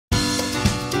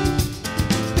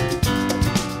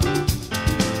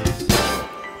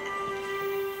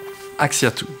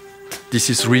Axia 2. This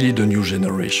is really the new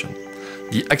generation.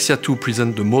 The Axia 2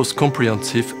 presents the most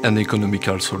comprehensive and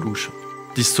economical solution.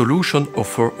 This solution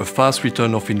offers a fast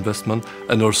return of investment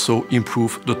and also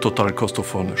improves the total cost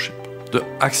of ownership. The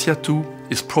Axia 2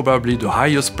 is probably the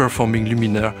highest performing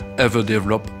luminaire ever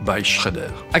developed by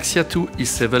Schroeder. Axia 2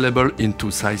 is available in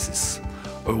two sizes.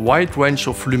 A wide range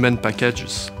of lumen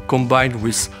packages combined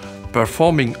with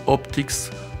performing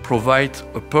optics provide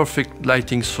a perfect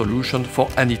lighting solution for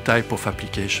any type of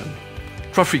application.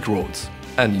 Traffic roads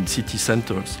and in city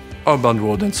centers, urban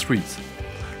roads and streets,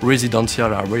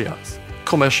 residential areas,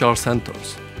 commercial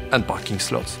centers and parking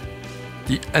slots.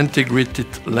 The integrated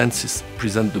lenses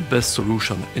present the best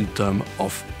solution in terms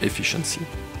of efficiency.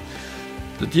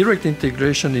 The direct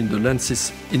integration in the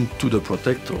lenses into the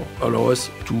protector allows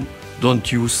us to don't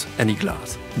use any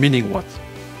glass. Meaning what?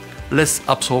 Less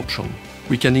absorption.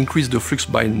 We can increase the flux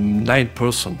by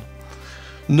 9%.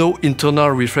 No internal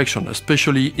reflection,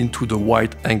 especially into the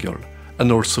wide angle,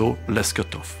 and also less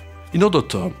cutoff. In other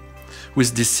terms,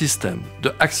 with this system,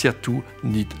 the Axia 2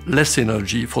 needs less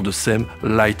energy for the same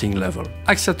lighting level.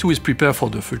 Axia 2 is prepared for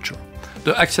the future.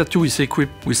 The Axia 2 is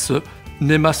equipped with a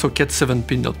NEMA socket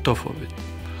 7-pin on top of it.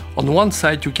 On one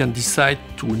side, you can decide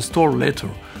to install later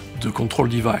the control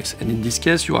device, and in this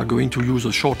case, you are going to use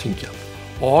a shorting cap.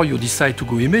 Or you decide to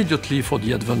go immediately for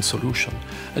the advanced solution,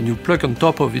 and you plug on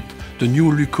top of it the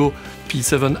new Luco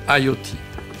P7 IoT.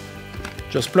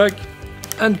 Just plug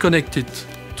and connect it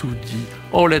to the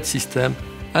OLED system,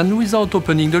 and without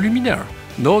opening the luminaire.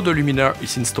 Now the luminaire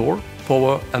is installed,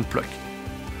 power and plug.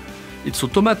 It's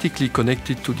automatically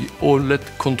connected to the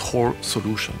OLED control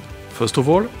solution. First of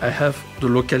all, I have the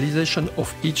localization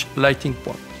of each lighting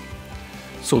point.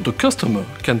 So the customer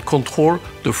can control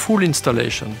the full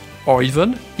installation or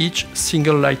even each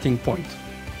single lighting point.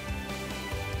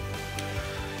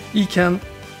 He can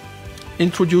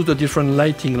introduce the different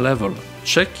lighting level,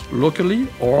 check locally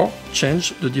or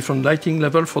change the different lighting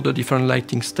level for the different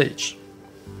lighting stage.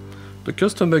 The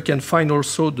customer can find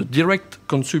also the direct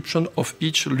consumption of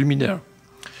each luminaire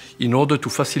in order to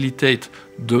facilitate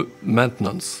the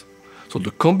maintenance. So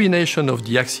the combination of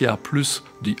the Axia plus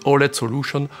the OLED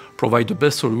solution provide the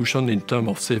best solution in terms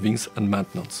of savings and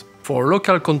maintenance. For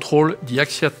local control, the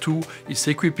Axia 2 is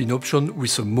equipped in option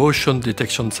with a motion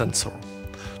detection sensor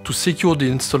to secure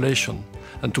the installation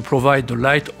and to provide the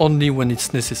light only when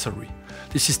it's necessary.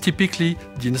 This is typically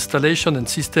the installation and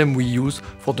system we use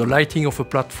for the lighting of a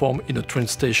platform in a train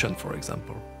station, for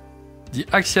example. The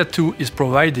Axia 2 is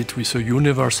provided with a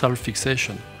universal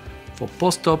fixation for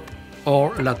post-op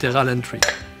or lateral entry.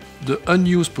 The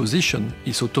unused position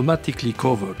is automatically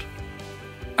covered.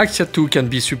 Axia 2 can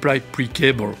be supplied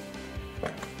pre-cable.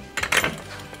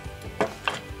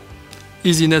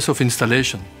 Easiness of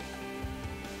installation.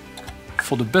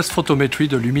 For the best photometry,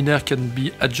 the luminaire can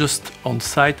be adjusted on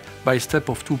site by a step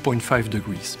of 2.5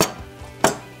 degrees.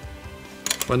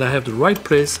 When I have the right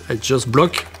place, I just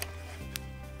block.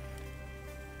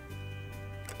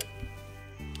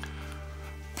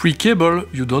 Pre-cable,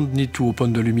 you don't need to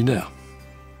open the luminaire.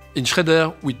 In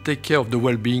Schroeder, we take care of the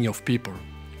well-being of people.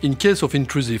 In case of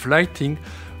intrusive lighting,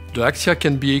 the Axia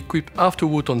can be equipped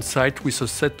afterward on site with a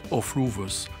set of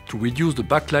louvers to reduce the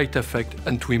backlight effect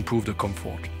and to improve the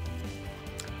comfort.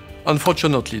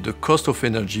 Unfortunately, the cost of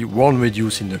energy won't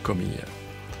reduce in the coming year.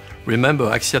 Remember,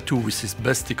 Axia 2 with its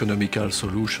best economical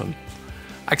solution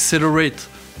accelerate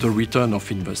the return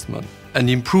of investment and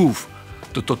improve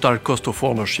the total cost of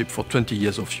ownership for 20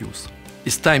 years of use.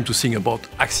 It's time to think about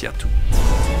Axia 2.